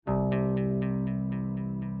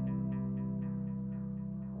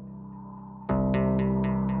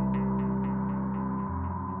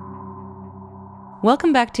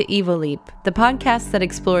Welcome back to Evo Leap, the podcast that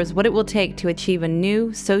explores what it will take to achieve a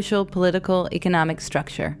new social, political, economic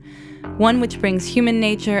structure, one which brings human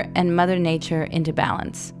nature and Mother Nature into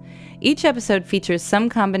balance. Each episode features some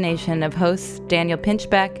combination of hosts Daniel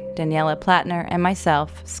Pinchbeck, Daniela Plattner, and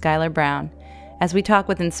myself, Schuyler Brown, as we talk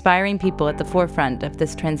with inspiring people at the forefront of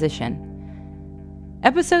this transition.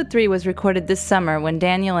 Episode 3 was recorded this summer when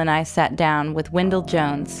Daniel and I sat down with Wendell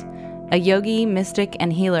Jones, a yogi, mystic,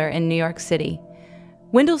 and healer in New York City.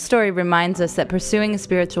 Wendell's story reminds us that pursuing a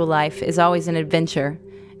spiritual life is always an adventure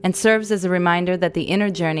and serves as a reminder that the inner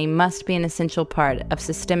journey must be an essential part of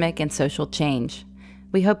systemic and social change.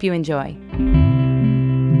 We hope you enjoy.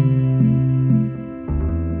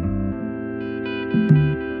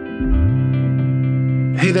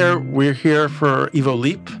 Hey there, we're here for Evo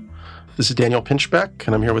Leap. This is Daniel Pinchbeck,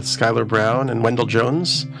 and I'm here with Schuyler Brown and Wendell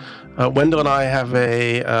Jones. Wendell and I have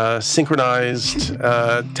a synchronized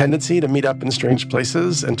tendency to meet up in strange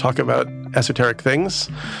places and talk about esoteric things.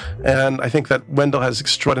 And I think that Wendell has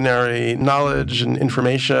extraordinary knowledge and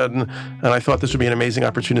information, and I thought this would be an amazing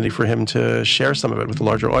opportunity for him to share some of it with a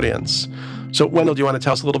larger audience. So, Wendell, do you want to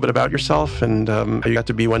tell us a little bit about yourself and how you got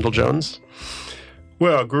to be Wendell Jones?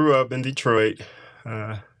 Well, I grew up in Detroit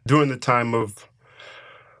during the time of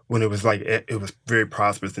when it was very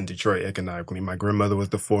prosperous in Detroit economically. My grandmother was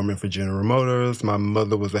the foreman for General Motors. My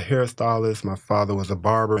mother was a hairstylist. My father was a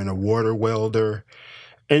barber and a water welder.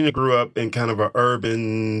 And I grew up in kind of an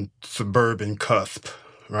urban, suburban cusp,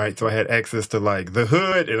 right? So I had access to like the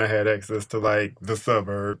hood and I had access to like the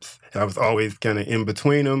suburbs. And I was always kind of in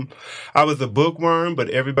between them. I was a bookworm, but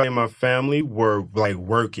everybody in my family were like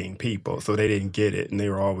working people. So they didn't get it. And they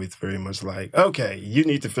were always very much like, okay, you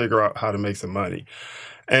need to figure out how to make some money.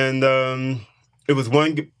 And it was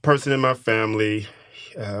one person in my family,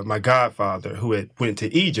 my godfather, who had went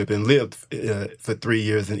to Egypt and lived for 3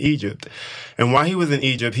 years in Egypt. And while he was in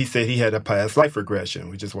Egypt, he said he had a past life regression,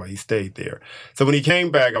 which is why he stayed there. So when he came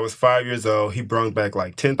back, I was 5 years old. He brought back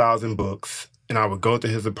like 10,000 books. And I would go to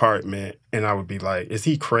his apartment and I would be like, is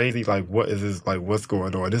he crazy? Like, what is this? Like, what's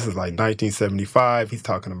going on? This is like 1975. He's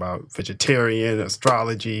talking about vegetarian,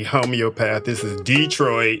 astrology, homeopath. This is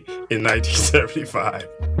Detroit in 1975.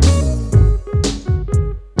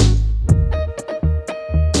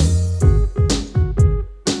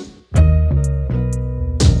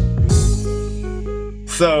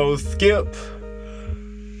 So skip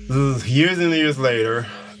years and years later,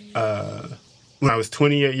 when I was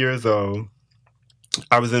 28 years old,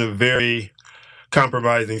 I was in a very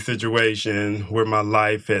compromising situation where my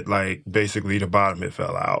life had like basically the bottom had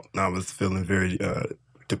fell out. I was feeling very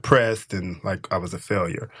depressed and like I was a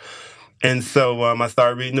failure. And so I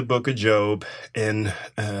started reading the book of Job and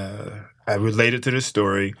I related to this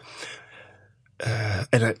story.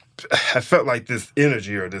 And I felt like this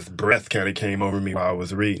energy or this breath kind of came over me while I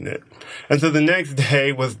was reading it. And so the next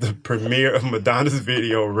day was the premiere of Madonna's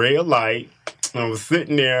video, Ray of Light. And I was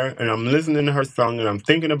sitting there and I'm listening to her song and I'm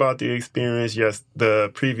thinking about the experience the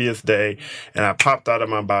previous day. And I popped out of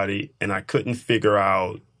my body and I couldn't figure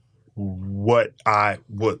out what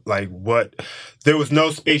there was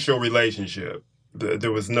no spatial relationship.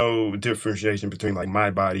 There was no differentiation between like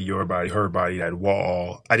my body, your body, her body, that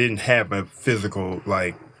wall. I didn't have a physical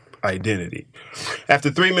like identity. After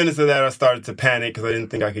 3 minutes of that, I started to panic because I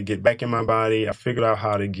didn't think I could get back in my body. I figured out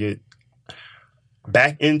how to get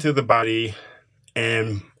back into the body,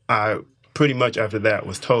 and I pretty much after that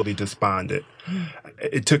was totally despondent.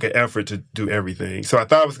 It took an effort to do everything. So I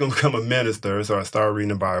thought I was going to become a minister, so I started reading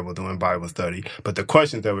the Bible, doing Bible study. But the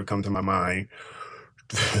questions that would come to my mind,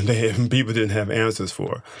 people didn't have answers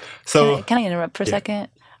for. So Can I interrupt for a second?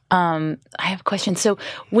 I have a question. So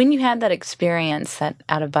when you had that experience, that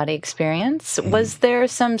out-of-body experience, was there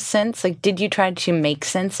some sense, like, did you try to make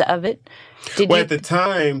sense of it? At the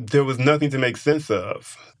time, there was nothing to make sense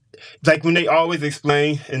of. Like when they always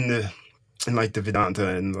explain in like the Vedanta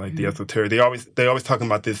and like the esoteric, they always talking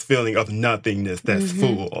about this feeling of nothingness that's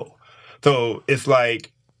full. So it's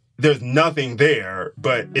like there's nothing there,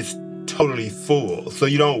 but it's totally full. So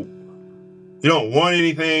you don't want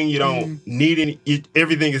anything, you don't need any,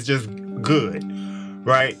 everything is just good,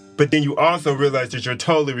 right? But then you also realize that you're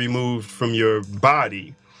totally removed from your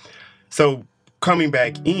body. So coming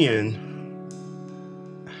back in,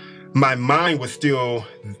 my mind was still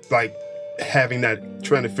like having that,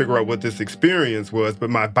 trying to figure out what this experience was, but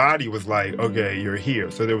my body was like, okay, you're here.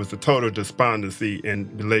 So there was a total despondency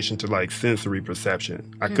in relation to like sensory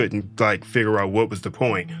perception. I couldn't like figure out what was the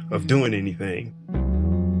point of doing anything.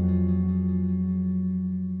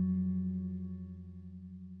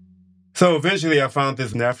 So eventually I found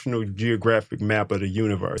this National Geographic map of the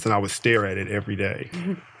universe, and I would stare at it every day.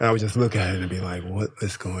 And I would just look at it and be like, what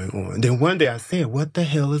is going on? And then one day I said, what the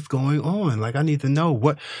hell is going on? Like, I need to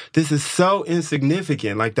know this is so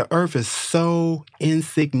insignificant. Like, the earth is so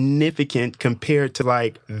insignificant compared to,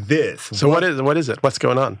 like, this. So what is it? What's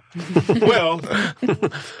going on? Well,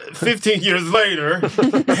 15 years later,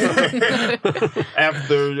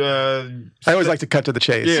 after... I always like to cut to the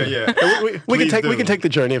chase. Yeah. We can take the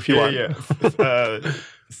journey if you want. Yeah.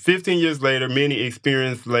 15 years later, many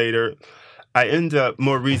experiences later, I end up,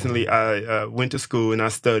 more recently, I went to school and I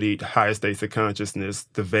studied higher states of consciousness,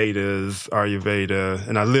 the Vedas, Ayurveda,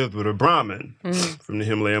 and I lived with a Brahmin from the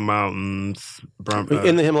Himalayan mountains.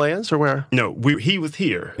 In the Himalayas or where? No, he was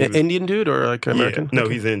here. Indian dude or like American? Yeah, no,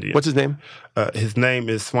 he's Indian. What's his name? His name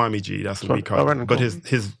is Swamiji. That's what we call him. But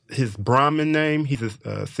his Brahmin name, he's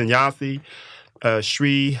a sannyasi.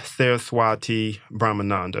 Sri Saraswati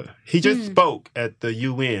Brahmananda. He just spoke at the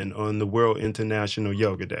UN on the World International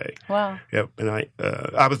Yoga Day. Wow. Yep. And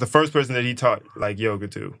I was the first person that he taught like yoga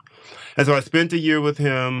to. And so I spent a year with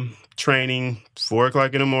him training 4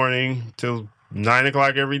 o'clock in the morning till 9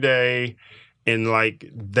 o'clock every day in like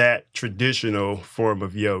that traditional form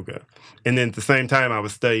of yoga. And then at the same time I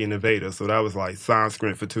was studying the Vedas. So that was like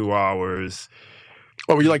Sanskrit for 2 hours.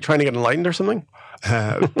 What, were you like trying to get enlightened or something?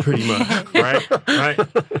 Pretty much, right?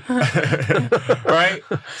 Right?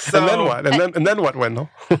 So, and then what? And then what, Wendell?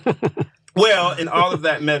 Well, in all of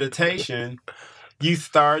that meditation, you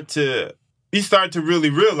start to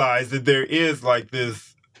really realize that there is like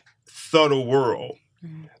this subtle world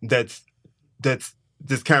that's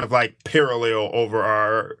this kind of like parallel over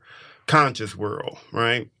our conscious world,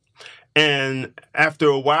 right? And after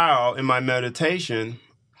a while in my meditation,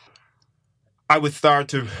 I would start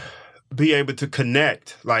to be able to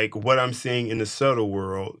connect like what I'm seeing in the subtle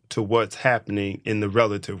world to what's happening in the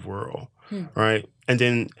relative world, right? And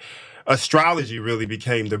then astrology really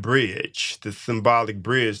became the bridge, the symbolic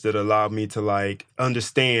bridge that allowed me to like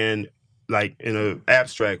understand like in an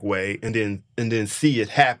abstract way and then see it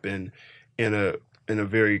happen in a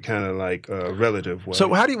very kind of like relative way. So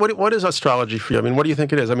what is astrology for you? I mean, what do you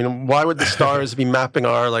think it is? I mean, why would the stars be mapping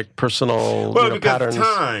our like personal because patterns?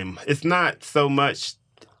 Time. It's not so much.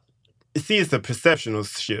 See, it's a perceptual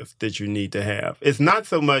shift that you need to have. It's not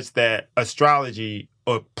so much that astrology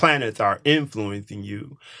or planets are influencing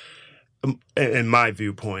you, in my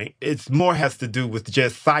viewpoint. It's more has to do with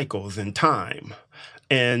just cycles and time.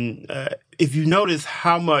 And if you notice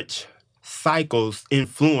how much cycles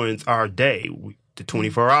influence our day, the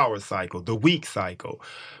 24-hour cycle, the week cycle,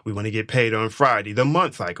 we want to get paid on Friday, the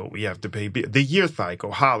month cycle, we have to pay, the year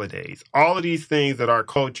cycle, holidays, all of these things that our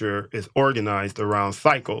culture is organized around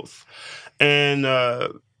cycles. And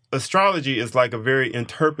astrology is like a very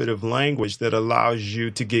interpretive language that allows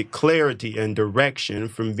you to get clarity and direction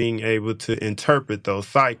from being able to interpret those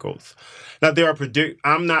cycles. Now,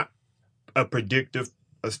 I'm not a predictive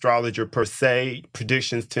astrologer per se.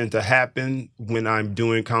 Predictions tend to happen when I'm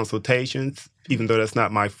doing consultations, even though that's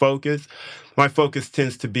not my focus. My focus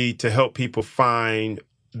tends to be to help people find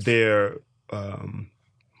their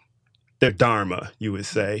dharma, you would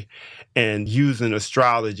say, and using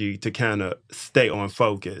astrology to kind of stay on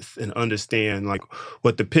focus and understand like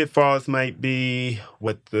what the pitfalls might be,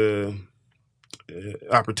 what the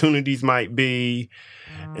opportunities might be,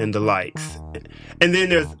 and the likes. And then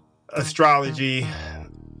there's astrology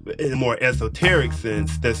in a more esoteric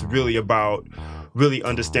sense that's really about really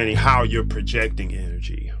understanding how you're projecting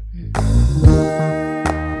energy.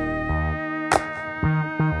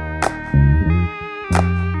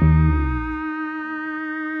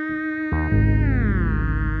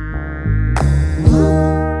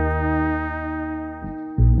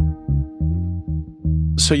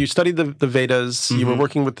 So you studied the Vedas, you were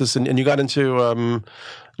working with this, and you got into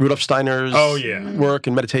Rudolf Steiner's work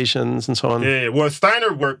and meditations and so on. Yeah. Well,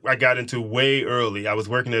 Steiner work I got into way early. I was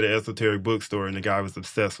working at an esoteric bookstore, and the guy was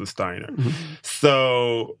obsessed with Steiner.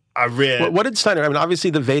 So I read... What did Steiner... I mean,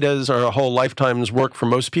 obviously the Vedas are a whole lifetime's work for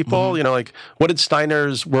most people. You know, like, what did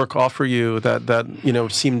Steiner's work offer you that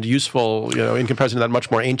seemed useful, in comparison to that much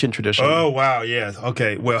more ancient tradition? Oh, wow, yes.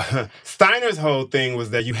 Okay, well, Steiner's whole thing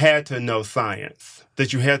was that you had to know science,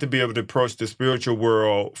 that you had to be able to approach the spiritual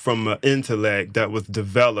world from an intellect that was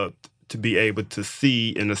developed to be able to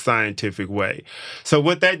see in a scientific way. So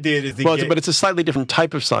what that did is... but it's a slightly different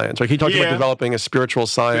type of science. Like he talked about developing a spiritual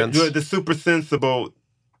science. The super sensible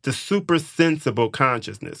the super sensible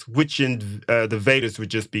consciousness, which in the Vedas would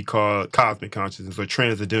just be called cosmic consciousness or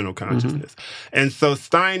transcendental consciousness. And so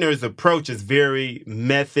Steiner's approach is very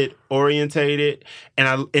method-orientated,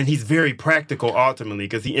 and he's very practical ultimately,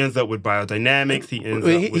 because he ends up with biodynamics,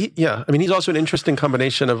 he's also an interesting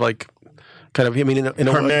combination of like kind of, in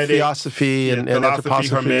a way, theosophy and anthroposophy.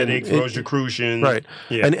 Hermetics, Rosicrucian. Right.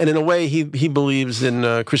 Yeah. And in a way, he believes in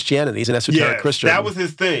Christianity. He's an esoteric Christian. That was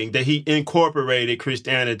his thing, that he incorporated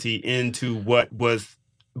Christianity into what was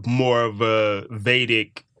more of a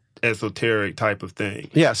Vedic esoteric type of thing.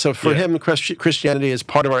 Yeah, so for him, Christianity is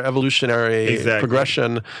part of our evolutionary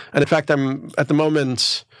progression. And in fact, I'm at the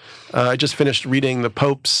moment... I just finished reading the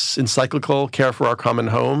Pope's encyclical, Care for Our Common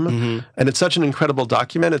Home, and it's such an incredible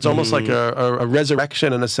document. It's almost like a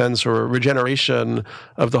resurrection, in a sense, or a regeneration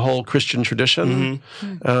of the whole Christian tradition.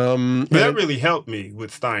 But that really helped me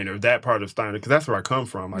with Steiner, that part of Steiner, because that's where I come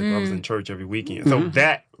from. Like, I was in church every weekend. So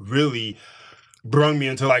that really brung me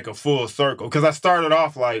into like a full circle, because I started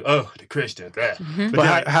off like, oh, the Christians.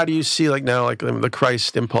 But how do you see like now like the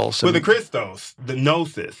Christ impulse? Well, the Christos, the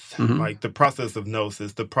gnosis, like the process of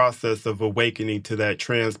gnosis, the process of awakening to that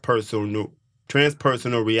transpersonal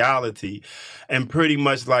reality, and pretty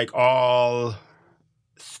much like all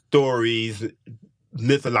stories,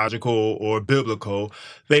 mythological or biblical,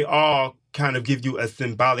 they all kind of give you a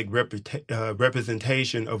symbolic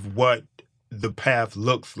representation of what the path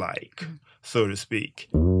looks like, so to speak.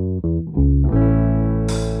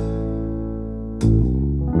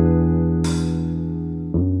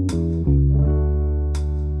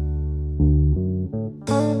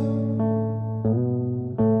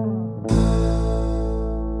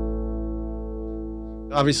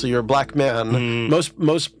 Obviously, you're a black man. Most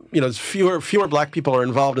fewer black people are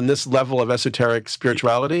involved in this level of esoteric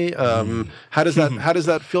spirituality. How does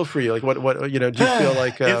that feel for you? Like, what do you feel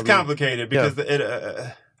like? It's complicated because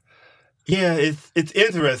it's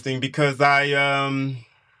interesting because I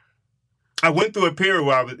went through a period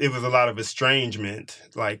where it was a lot of estrangement,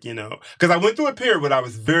 because I went through a period where I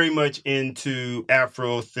was very much into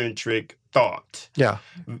Afrocentric thought. Yeah.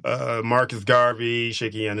 Marcus Garvey,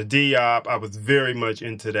 Sheikh Diop, I was very much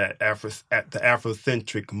into that, the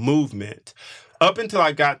Afrocentric movement. Up until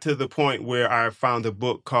I got to the point where I found a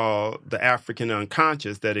book called The African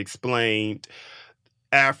Unconscious that explained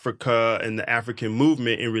Africa and the African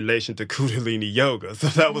movement in relation to Kundalini yoga. So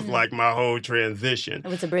that was like my whole transition. It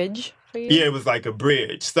was a bridge for you? Yeah, it was like a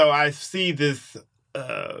bridge. So I see this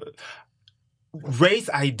race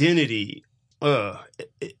identity.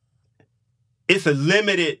 It's a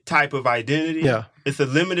limited type of identity. Yeah. It's a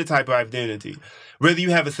limited type of identity. Whether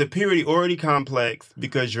you have a superiority complex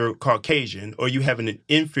because you're Caucasian or you have an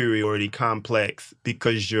inferiority complex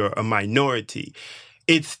because you're a minority,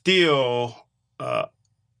 it still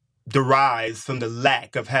derives from the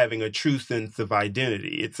lack of having a true sense of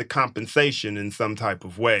identity. It's a compensation in some type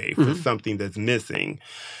of way for something that's missing.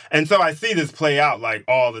 And so I see this play out like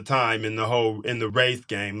all the time in the race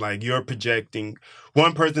game. Like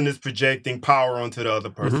one person is projecting power onto the other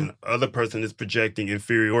person. Other person is projecting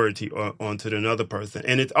inferiority onto another person.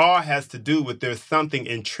 And it all has to do with there's something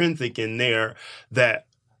intrinsic in there that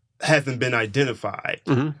hasn't been identified.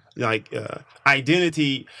 Like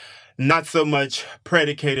identity, not so much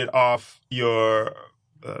predicated off your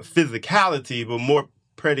physicality, but more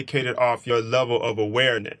predicated off your level of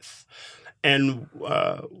awareness. And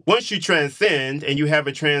once you transcend and you have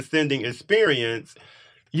a transcending experience,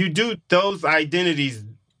 you do those identities,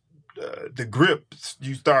 the grips,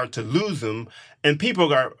 you start to lose them. And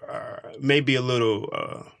people are maybe a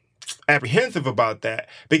little apprehensive about that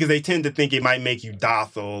because they tend to think it might make you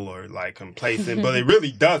docile or like complacent, but it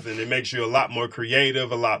really doesn't. It makes you a lot more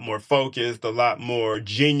creative, a lot more focused, a lot more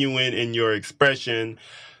genuine in your expression.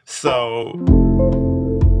 So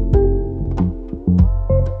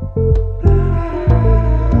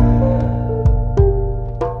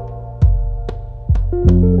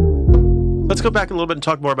let's go back a little bit and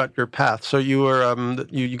talk more about your path. So you were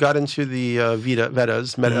you got into the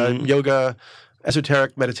Vedas, yoga,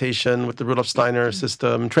 esoteric meditation with the Rudolf Steiner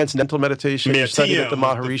system, transcendental meditation. You studied at the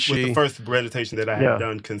Maharishi. Was the first meditation that I had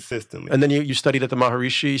done consistently. And then you studied at the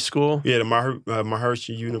Maharishi school? Yeah, the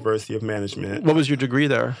Maharishi University of Management. What was your degree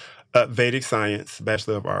there? Vedic Science,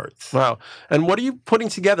 Bachelor of Arts. Wow. And what are you putting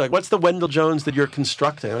together? Like, what's the Wendell Jones that you're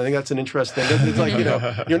constructing? I think that's an interesting... It's like,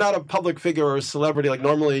 you're not a public figure or a celebrity. Like,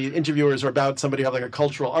 normally interviewers are about somebody who have like a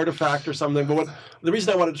cultural artifact or something. But the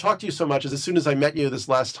reason I wanted to talk to you so much is as soon as I met you this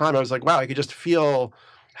last time, I was like, wow, I could just feel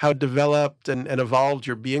how developed and evolved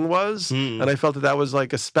your being was. And I felt that was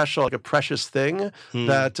like a special, like a precious thing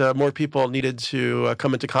that more people needed to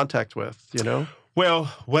come into contact with, Well,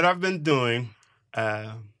 what I've been doing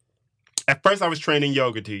At first, I was training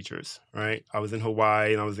yoga teachers, right? I was in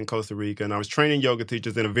Hawaii and I was in Costa Rica, and I was training yoga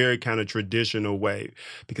teachers in a very kind of traditional way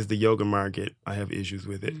because the yoga market, I have issues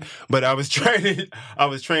with it. But I was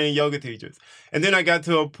training yoga teachers, and then I got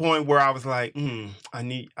to a point where I was like, I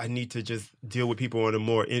need to just deal with people on a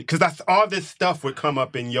more because that's all this stuff would come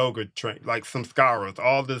up in yoga like samskaras,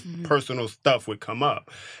 all this personal stuff would come up,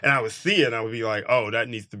 and I would see it, and I would be like, oh, that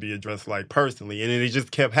needs to be addressed like personally, and then it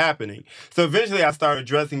just kept happening. So eventually, I started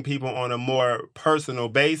addressing people on a more personal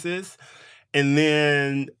basis. And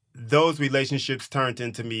then those relationships turned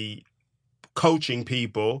into me coaching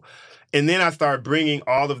people. And then I started bringing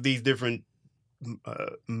all of these different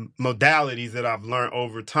modalities that I've learned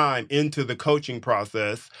over time into the coaching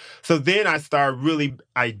process. So then I started really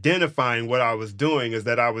identifying what I was doing is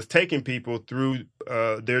that I was taking people through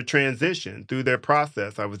their transition, through their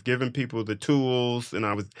process. I was giving people the tools and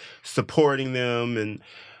I was supporting them and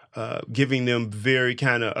giving them very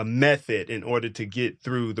kind of a method in order to get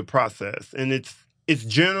through the process. And it's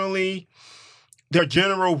generally, there are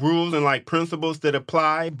general rules and like principles that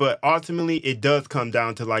apply, but ultimately it does come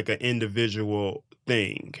down to like an individual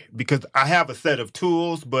thing because I have a set of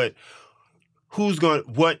tools, but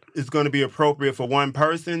what is going to be appropriate for one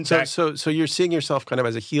person. So you're seeing yourself kind of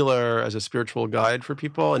as a healer, as a spiritual guide for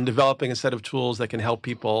people and developing a set of tools that can help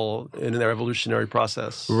people in their evolutionary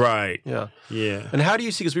process. Right. Yeah. Yeah. And how do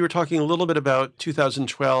you see, because we were talking a little bit about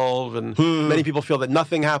 2012 and many people feel that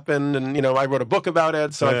nothing happened and, I wrote a book about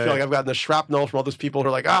it. So I feel like I've gotten the shrapnel from all those people who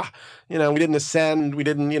are like, we didn't ascend,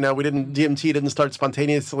 DMT didn't start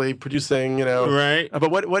spontaneously producing, Right. But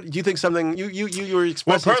what do you think something, you were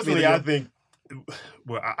expressing Well, personally, I think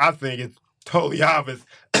it's totally obvious.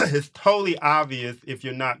 It's totally obvious if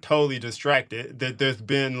you're not totally distracted that there's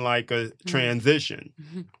been like a transition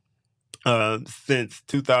since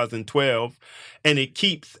 2012, and it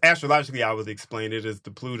keeps astrologically. I would explain it as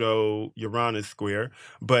the Pluto-Uranus square,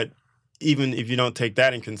 but even if you don't take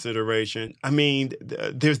that in consideration, I mean,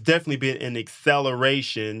 there's definitely been an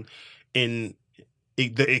acceleration in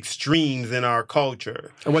the extremes in our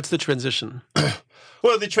culture. And what's the transition?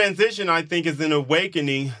 Well, the transition, I think, is an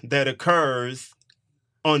awakening that occurs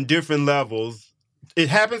on different levels. It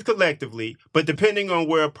happens collectively, but depending on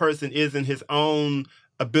where a person is in his own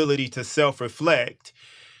ability to self-reflect,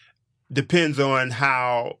 depends on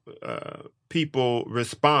how people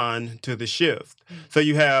respond to the shift. So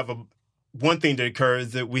you have one thing that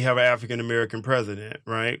occurs that we have an African-American president,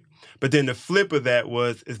 right? But then the flip of that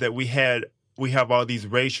is that we've had all these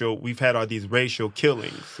racial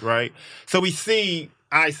killings, right? So I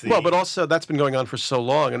see. Well, but also that's been going on for so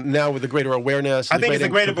long, and now with the greater awareness, I think it's a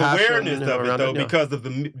greater awareness of it, though,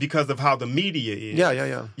 it, because of how the media is.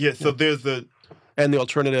 Yeah. So there's and the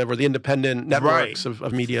alternative or the independent networks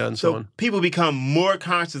of media and so on. People become more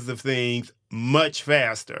conscious of things much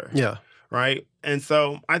faster. Yeah. Right? And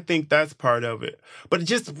so I think that's part of it. But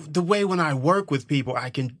just the way when I work with people,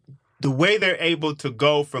 the way they're able to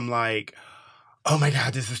go from like, oh my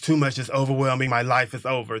God, this is too much, it's overwhelming, my life is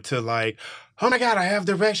over, to like, oh my God, I have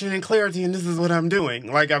direction and clarity and this is what I'm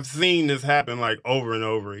doing. Like I've seen this happen like over and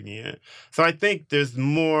over again. So I think there's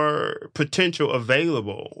more potential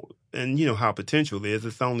available. And you know how potential is.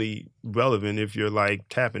 It's only relevant if you're like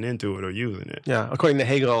tapping into it or using it. Yeah. According to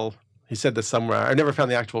Hegel, he said this somewhere. I never found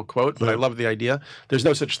the actual quote, but I love the idea. There's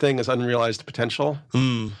no such thing as unrealized potential.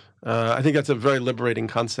 I think that's a very liberating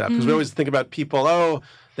concept because we always think about people,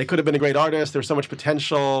 they could have been a great artist, there's so much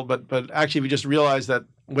potential, but actually we just realized that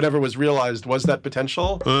whatever was realized was that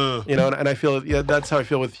potential, and I feel, that's how I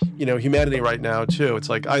feel with, humanity right now too. It's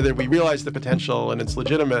like either we realize the potential and it's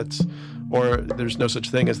legitimate, or there's no such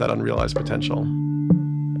thing as that unrealized potential.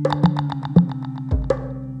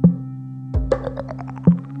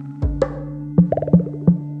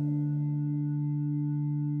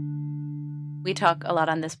 We talk a lot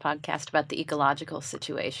on this podcast about the ecological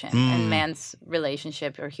situation and man's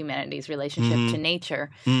relationship or humanity's relationship to nature.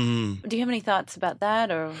 Do you have any thoughts about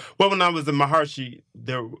that? Or well, when I was in Maharishi,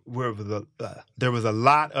 there was a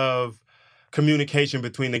lot of communication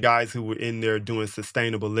between the guys who were in there doing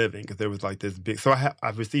sustainable living, because there was like this big. So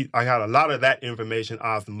I got a lot of that information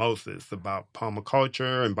osmosis about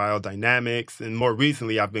permaculture and biodynamics, and more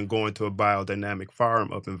recently I've been going to a biodynamic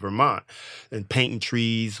farm up in Vermont and painting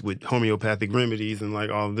trees with homeopathic remedies and like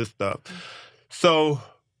all of this stuff. So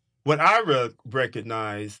what I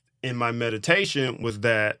recognized in my meditation was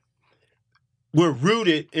that we're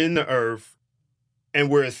rooted in the earth and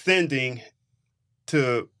we're ascending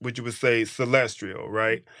to what you would say celestial,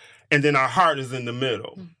 right? And then our heart is in the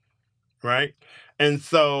middle, right? And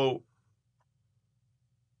so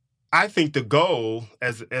I think the goal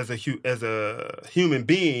as a human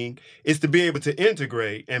being is to be able to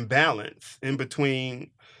integrate and balance in between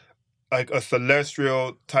like a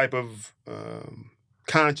celestial type of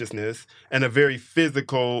consciousness and a very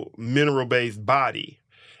physical, mineral-based body.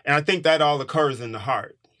 And I think that all occurs in the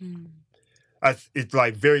heart. It's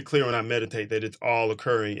like very clear when I meditate that it's all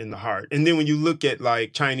occurring in the heart. And then when you look at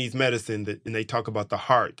like Chinese medicine, and they talk about the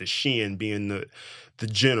heart, the Shen being the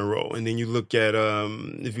general. And then you look at,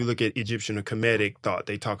 if you look at Egyptian or Kemetic thought,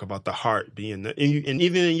 they talk about the heart being and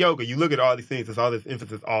even in yoga, you look at all these things, there's all this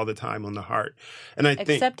emphasis all the time on the heart. And I think,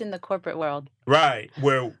 except in the corporate world. Right,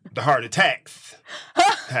 where the heart attacks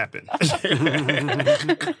happen.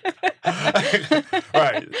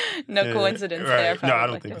 Right. No coincidence there. No, I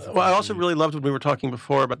don't think so. Well, I also really loved when we were talking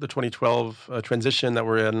before about the 2012 transition that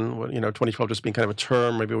we're in. 2012 just being kind of a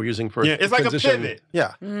term maybe we're using for it's like a pivot.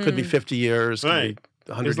 Yeah, could be 50 years, could be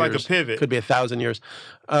 100 it's years. Like a pivot. Could be 1,000 years.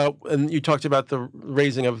 And you talked about the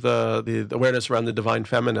raising of the awareness around the divine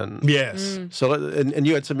feminine. Yes. So, and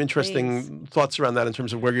you had some interesting thoughts around that in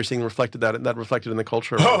terms of where you're seeing reflected that reflected in the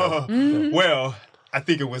culture. Right Well, I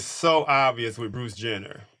think it was so obvious with Bruce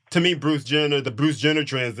Jenner. To me, the Bruce Jenner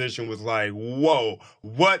transition was like, whoa,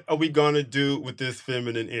 what are we going to do with this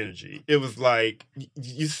feminine energy? It was like,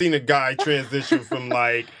 you seen a guy transition from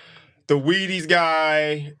like the Wheaties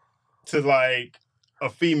guy to like a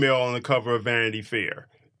female on the cover of Vanity Fair.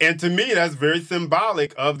 And to me, that's very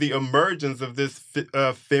symbolic of the emergence of this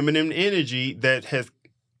feminine energy that has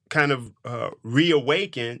kind of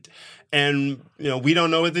reawakened, and we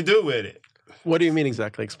don't know what to do with it. What do you mean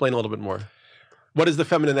exactly? Explain a little bit more. What is the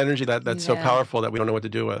feminine energy that's so powerful that we don't know what to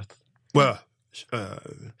do with? Well,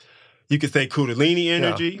 you could say Kundalini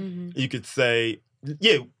energy. Yeah. Mm-hmm. You could say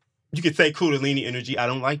Kundalini energy. I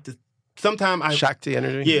don't like to. Sometimes Shakti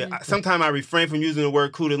energy. Yeah, sometimes I refrain from using the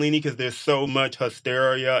word Kundalini because there's so much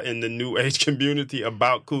hysteria in the New Age community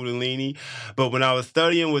about Kundalini. But when I was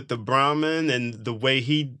studying with the Brahmin and the way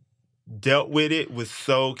he dealt with it was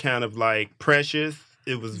so kind of like precious.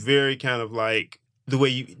 It was very kind of like the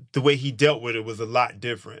way he dealt with it was a lot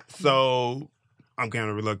different. So I'm kind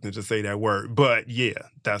of reluctant to say that word, but yeah,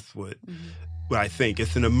 that's what I think.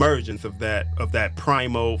 It's an emergence of that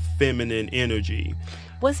primal feminine energy.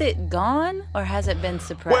 Was it gone or has it been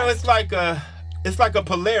suppressed? Well, it's like a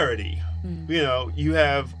polarity. You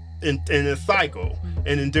have in a cycle,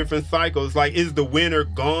 and in different cycles, like, is the winter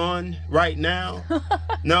gone right now?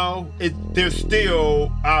 No, there's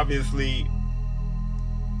still obviously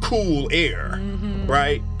cool air,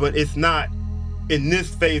 right? But it's not in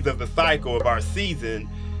this phase of the cycle of our season.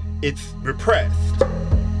 It's repressed.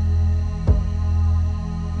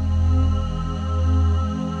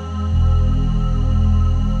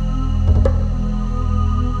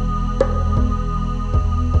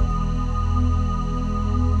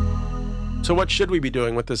 So what should we be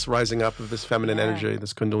doing with this rising up of this feminine energy,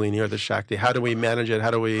 this Kundalini or this Shakti? How do we manage it?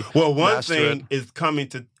 How do we one thing is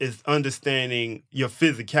understanding your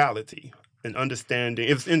physicality and understanding.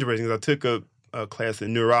 It's interesting because I took a class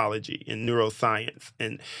in neurology and neuroscience,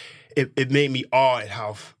 and it made me awe at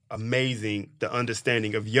how amazing the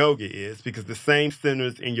understanding of yoga is, because the same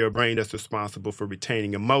centers in your brain that's responsible for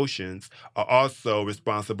retaining emotions are also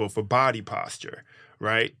responsible for body posture,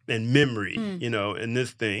 right? And memory, in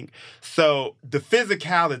this thing. So the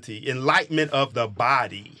physicality, enlightenment of the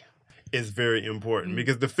body is very important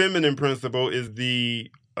because the feminine principle is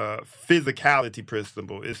the physicality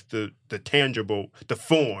principle. It's the tangible, the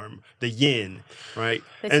form, the yin, right?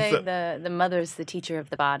 They say the mother is the teacher of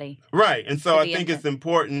the body. Right. And so I think it's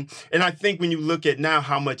important. And I think when you look at now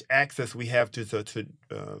how much access we have to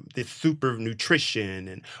this super nutrition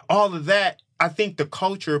and all of that, I think the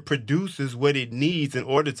culture produces what it needs in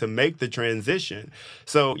order to make the transition.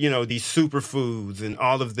 So, these superfoods and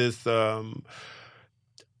all of this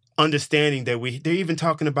understanding that they're even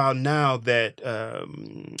talking about now that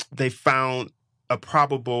they found a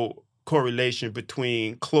probable correlation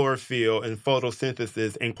between chlorophyll and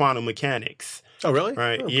photosynthesis and quantum mechanics. Oh, really?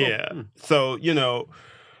 Right. Oh, cool. Yeah. So,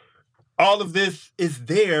 all of this is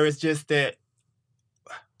there. It's just that,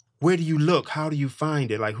 where do you look? How do you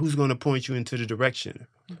find it? Like, who's going to point you into the direction?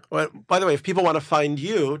 Well, by the way, if people want to find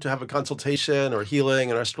you to have a consultation or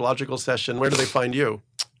healing, an astrological session, where do they find you?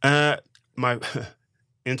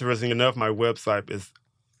 Interesting enough, my website is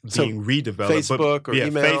being redeveloped. Facebook or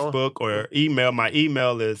email? Facebook or email. My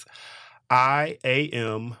email is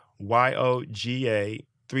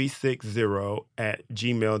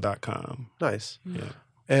iamyoga360@gmail.com. Nice. Yeah.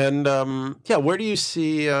 And where do you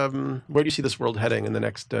see this world heading in the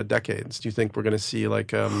next decades? Do you think we're going to see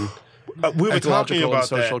like we were talking about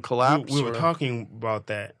social collapse? We were talking about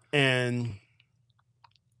that, and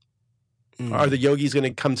Are the yogis going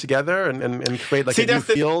to come together and create like a new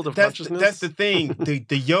field of consciousness? That's the thing.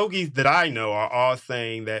 the yogis that I know are all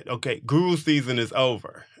saying that, okay, guru season is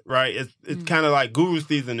over, right? It's kind of like guru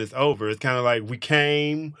season is over. It's kind of like we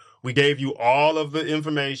came, we gave you all of the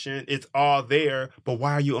information. It's all there, but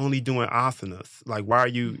why are you only doing asanas? Like, why are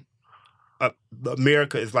you...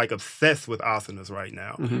 America is like obsessed with asanas right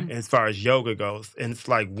now, as far as yoga goes. And it's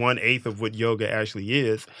like 1/8 of what yoga actually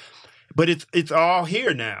is. But it's all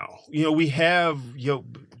here now. You know, we have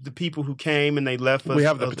the people who came and they left us. We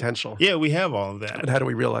have the potential. Yeah, we have all of that. And how do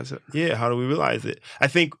we realize it? Yeah, how do we realize it? I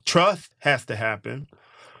think trust has to happen.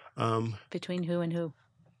 Between who and who?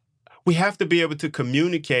 We have to be able to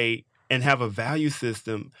communicate and have a value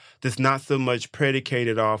system that's not so much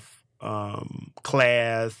predicated off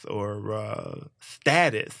class or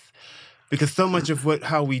status. Because so much of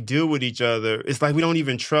how we deal with each other, it's like we don't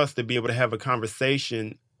even trust to be able to have a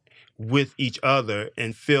conversation with each other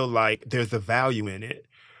and feel like there's a value in it,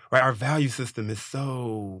 right? Our value system is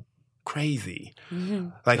so crazy.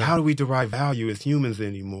 Like, how do we derive value as humans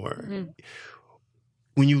anymore?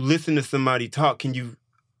 When you listen to somebody talk,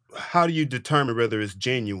 how do you determine whether it's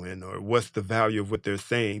genuine or what's the value of what they're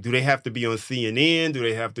saying? Do they have to be on CNN? Do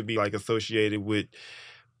they have to be like associated with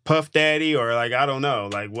Puff Daddy or like, I don't know,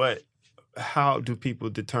 like what? How do people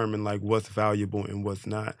determine like what's valuable and what's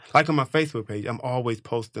not? Like on my Facebook page, I'm always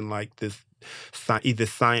posting like this, either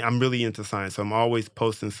science. I'm really into science, so I'm always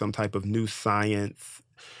posting some type of new science,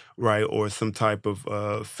 right, or some type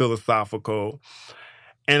of philosophical.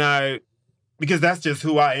 And because that's just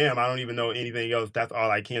who I am. I don't even know anything else. That's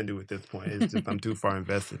all I can do at this point. It's just I'm too far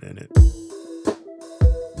invested in it.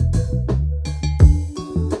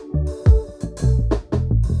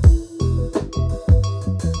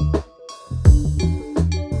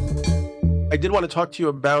 I did want to talk to you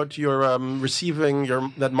about your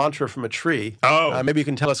receiving that mantra from a tree. Oh. Maybe you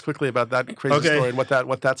can tell us quickly about that crazy story and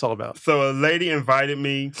what that's all about. So a lady invited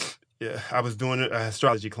me. Yeah, I was doing an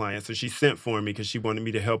astrology client, so she sent for me because she wanted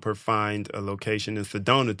me to help her find a location in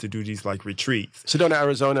Sedona to do these like retreats. Sedona,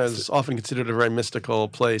 Arizona is often considered a very mystical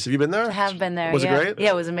place. Have you been there? I have been there. Was it great? Yeah,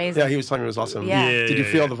 it was amazing. Yeah, he was telling me it was awesome. Yeah. Did you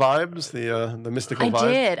feel the vibes, the mystical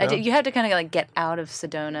vibe? I did. You have to kind of like get out of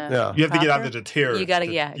Sedona. Yeah. You have to get out of the terrace. You gotta,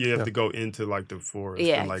 You have to go into like the forest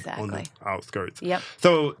and like on the outskirts. Yep.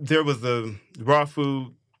 So there was a raw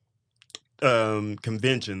food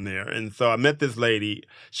convention there, and so I met this lady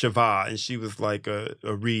Shiva, and she was like a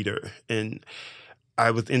reader, and I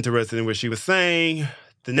was interested in what she was saying.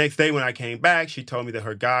 The next day when I came back, she told me that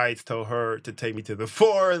her guides told her to take me to the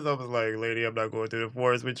forest. I was like, lady, I'm not going to the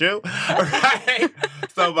forest with you. Right?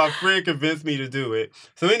 So my friend convinced me to do it.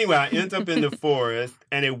 So anyway, I end up in the forest,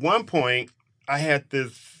 and at one point I had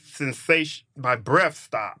this sensation, my breath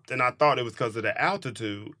stopped, and I thought it was because of the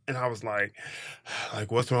altitude, and I was like,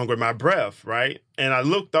 what's wrong with my breath, right? And I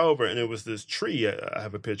looked over, and it was this tree. I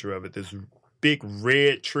have a picture of it, this big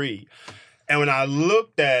red tree. And when I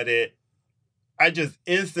looked at it, I just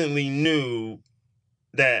instantly knew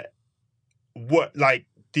that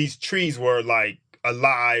these trees were like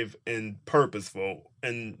alive and purposeful,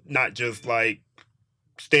 and not just like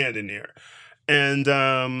standing there.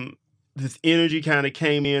 And this energy kind of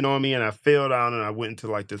came in on me, and I fell down, and I went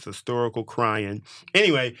into like this historical crying.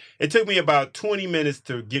 Anyway, it took me about 20 minutes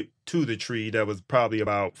to get to the tree that was probably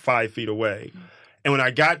about 5 feet away. And when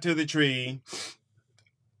I got to the tree,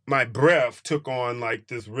 my breath took on like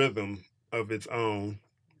this rhythm of its own.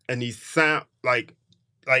 And these sound, like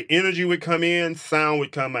energy would come in, sound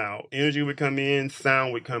would come out. Energy would come in,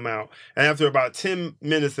 sound would come out. And after about 10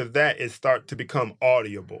 minutes of that, it started to become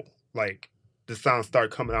audible. Like, the sound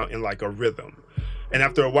started coming out in like a rhythm. And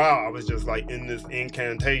after a while, I was just like in this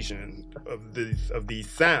incantation of these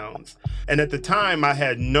sounds. And at the time, I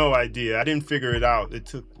had no idea. I didn't figure it out. It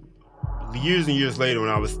took years and years later when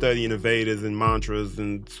I was studying the Vedas and mantras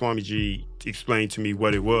and Swamiji explained to me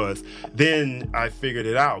what it was. Then I figured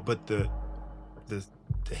it out. But the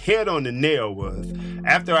head on the nail was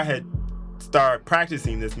after I had started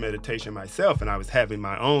practicing this meditation myself, and I was having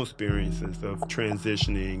my own experiences of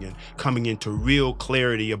transitioning and coming into real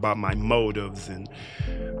clarity about my motives and,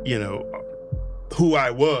 who I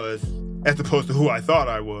was as opposed to who I thought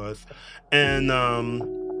I was. And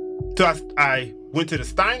so I went to the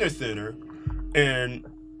Steiner Center, and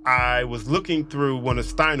I was looking through one of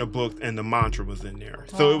Steiner books, and the mantra was in there.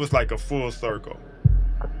 So it was like a full circle.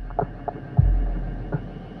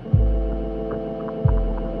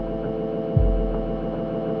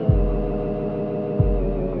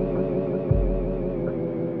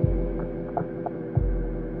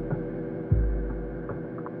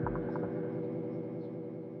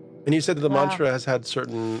 And you said that the Wow. mantra has had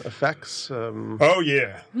certain effects. Oh,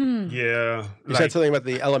 yeah. Yeah. You said something about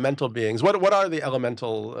the elemental beings. What are the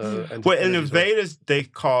elemental entities? Well, in the Vedas, they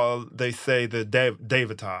say the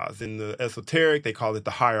devatas. In the esoteric, they call it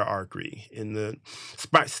the hierarchy. In the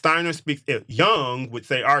Steiner speaks, Jung would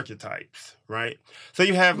say archetypes, right? So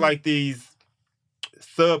you have like these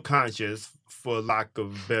subconscious, for lack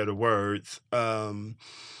of better words,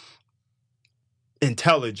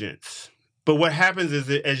 intelligence. But what happens is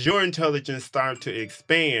that as your intelligence starts to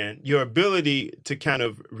expand, your ability to kind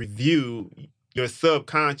of review your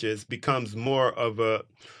subconscious becomes more of a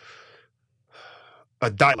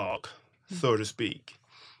dialogue, so to speak.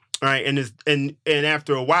 Right? And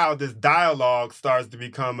after a while, this dialogue starts to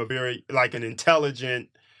become a very like an intelligent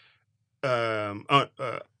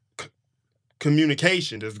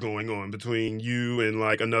communication that's going on between you and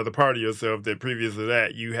like another part of yourself that previous to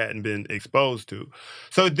that you hadn't been exposed to.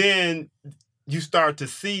 So then you start to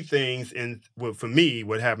see things, and well, for me,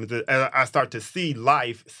 what happens is I start to see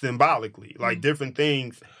life symbolically, like different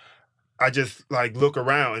things. I just like look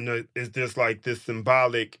around, and it's just like this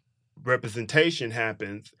symbolic representation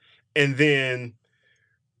happens, and then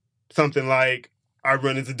something like I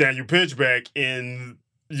run into Daniel Pinchbeck in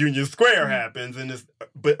Union Square happens, and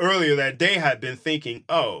but earlier that day I had been thinking,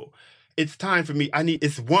 oh, it's time for me.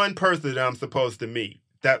 It's one person that I'm supposed to meet.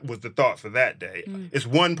 That was the thought for that day. It's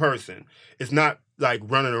one person. It's not like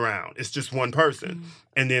running around. It's just one person.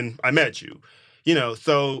 And then I met you.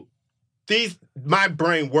 So my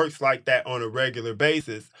brain works like that on a regular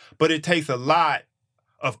basis, but it takes a lot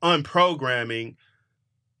of unprogramming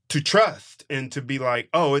to trust and to be like,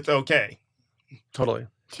 oh, it's okay. Totally.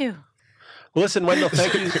 Phew. Well, listen, Wendell,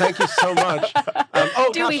 thank you so much.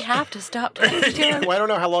 We have to stop talking? Well, I don't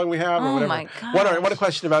know how long we have or whatever. My God. One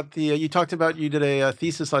question about you talked about you did a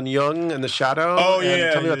thesis on Jung and the shadow. Oh,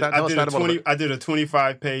 yeah. Tell me about that. I did a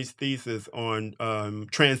 25-page thesis on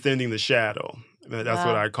transcending the shadow. That's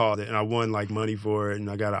what I called it. And I won like money for it, and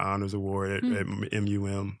I got an honors award at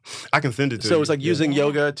MUM. I can send it to you. So it was like using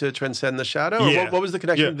yoga to transcend the shadow? Yeah. What was the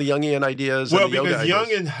connection with the Jungian ideas and the yoga ideas? Well, because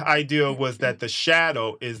Jungian idea was that the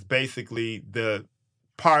shadow is basically the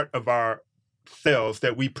part of our selves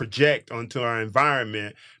that we project onto our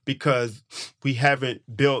environment because we haven't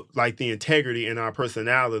built like the integrity in our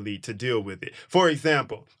personality to deal with it. For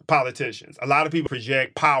example, politicians. A lot of people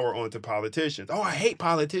project power onto politicians. Oh, I hate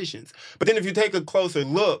politicians. But then if you take a closer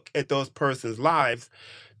look at those persons' lives,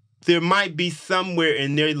 there might be somewhere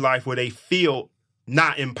in their life where they feel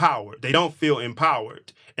not empowered. They don't feel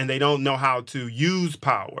empowered, and they don't know how to use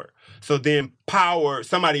power. So then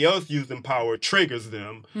somebody else using power triggers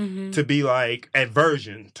them to be like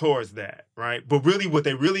aversion towards that, right? But really what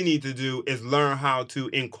they really need to do is learn how to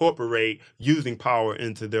incorporate using power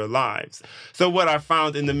into their lives. So what I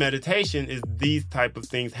found in the meditation is these type of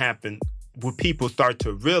things happen when people start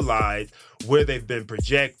to realize where they've been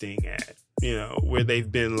projecting at. Where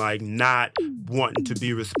they've been like not wanting to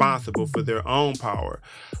be responsible for their own power.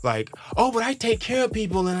 Like, oh, but I take care of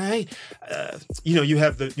people, and you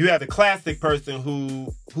have the classic person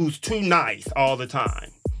who's too nice all the time.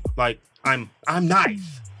 Like, I'm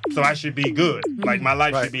nice, so I should be good. Like my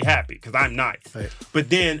life should be happy because I'm nice. Right. But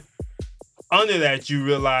then under that, you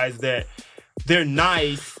realize that they're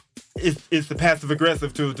nice. It's the passive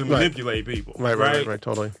aggressive to manipulate people. Right,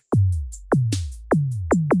 totally.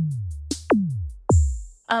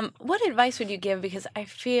 What advice would you give? Because I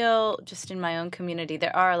feel just in my own community,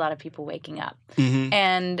 there are a lot of people waking up.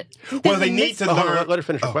 And they need to learn. Let her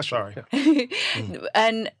finish her question. Sorry. Yeah.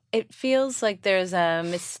 And it feels like there's a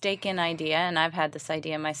mistaken idea, and I've had this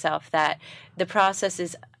idea myself, that the process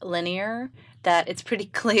is linear, that it's pretty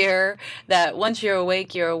clear that once you're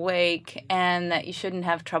awake, and that you shouldn't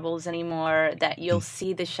have troubles anymore, that you'll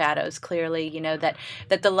see the shadows clearly,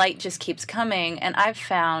 that the light just keeps coming. And I've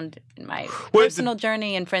found in my personal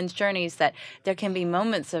journey and friends' journeys that there can be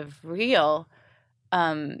moments of real,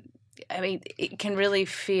 it can really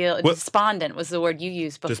feel despondent was the word you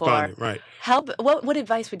used before. Despondent, right. What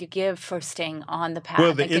advice would you give for staying on the path?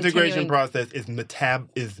 Well, the integration process is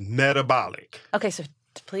metabolic. Okay, so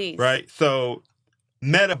please. Right? So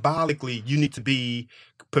metabolically, you need to be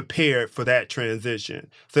prepared for that transition.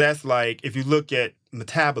 So that's like, if you look at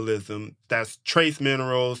metabolism, that's trace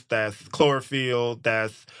minerals, that's chlorophyll,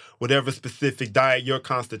 that's whatever specific diet your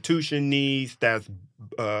constitution needs, that's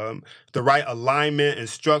the right alignment and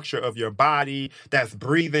structure of your body, that's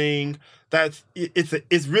breathing.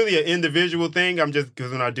 It's really an individual thing.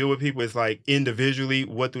 Because when I deal with people, it's like individually,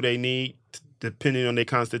 what do they need depending on their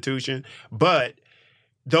constitution? But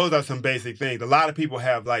those are some basic things. A lot of people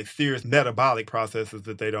have like serious metabolic processes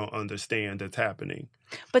that they don't understand that's happening.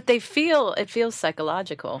 But it feels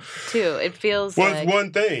psychological too. It feels it's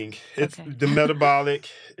one thing. It's the metabolic.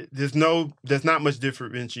 There's not much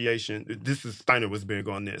differentiation. This is Steiner was big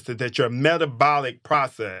on this. So that your metabolic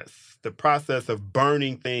process, the process of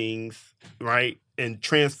burning things, right, and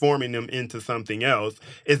transforming them into something else,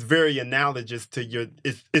 is very analogous to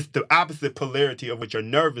it's the opposite polarity of what your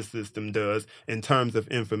nervous system does in terms of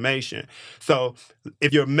information. So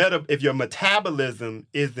if your metabolism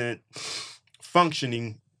isn't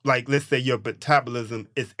functioning, like let's say your metabolism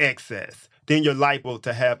is excess, then you're liable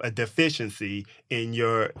to have a deficiency in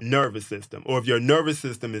your nervous system. Or if your nervous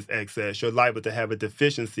system is excess, you're liable to have a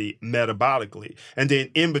deficiency metabolically. And then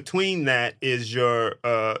in between that is your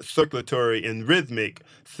circulatory and rhythmic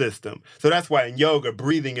system. So that's why in yoga,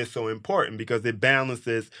 breathing is so important, because it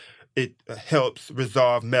balances. It helps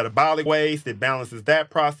resolve metabolic waste. It balances that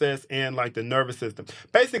process and like the nervous system.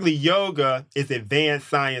 Basically, yoga is advanced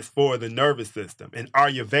science for the nervous system, and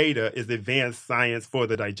Ayurveda is advanced science for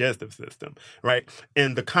the digestive system, right?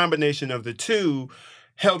 And the combination of the two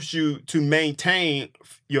helps you to maintain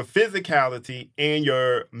your physicality and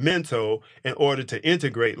your mental in order to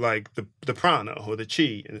integrate like the prana or the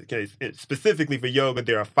chi. In this case, specifically for yoga,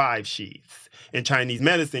 there are 5 sheaths. In Chinese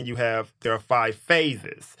medicine, there are 5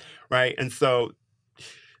 phases, right? And so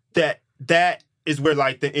that is where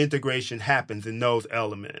like the integration happens in those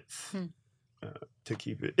elements. To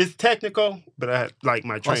keep it. It's technical, but I like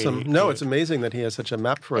my training. Awesome. No, it's amazing that he has such a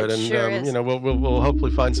map for it. It sure is. We'll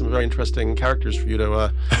hopefully find some very interesting characters for you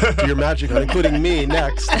to do your magic on, including me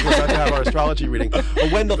next. We're about to have our astrology reading.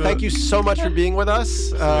 Well, Wendell, thank you so much for being with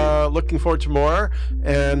us. Looking forward to more.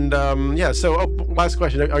 And last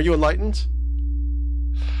question. Are you enlightened?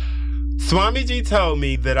 Swamiji told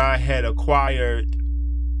me that I had acquired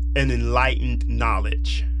an enlightened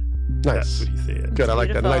knowledge. Nice. That's what he said. Good. I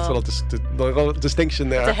like that. A nice little distinction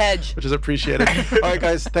there. It's a hedge. Which is appreciated. All right,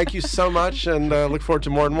 guys. Thank you so much, and look forward to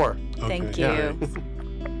more and more. Thank you. Yeah.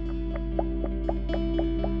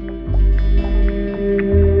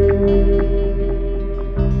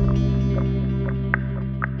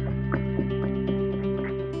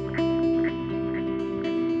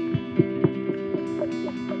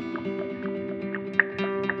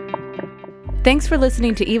 Thanks for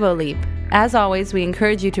listening to Evo Leap. As always, we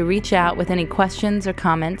encourage you to reach out with any questions or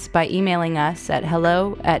comments by emailing us at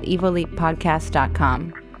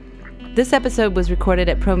hello@evoleappodcast.com. This episode was recorded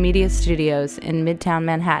at Pro Media Studios in Midtown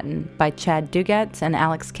Manhattan by Chad Dugatz and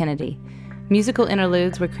Alex Kennedy. Musical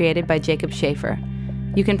interludes were created by Jacob Schaefer.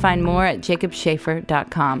 You can find more at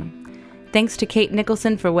jacobschaefer.com. Thanks to Kate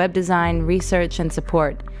Nicholson for web design, research, and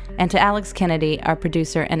support, and to Alex Kennedy, our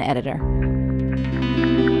producer and editor.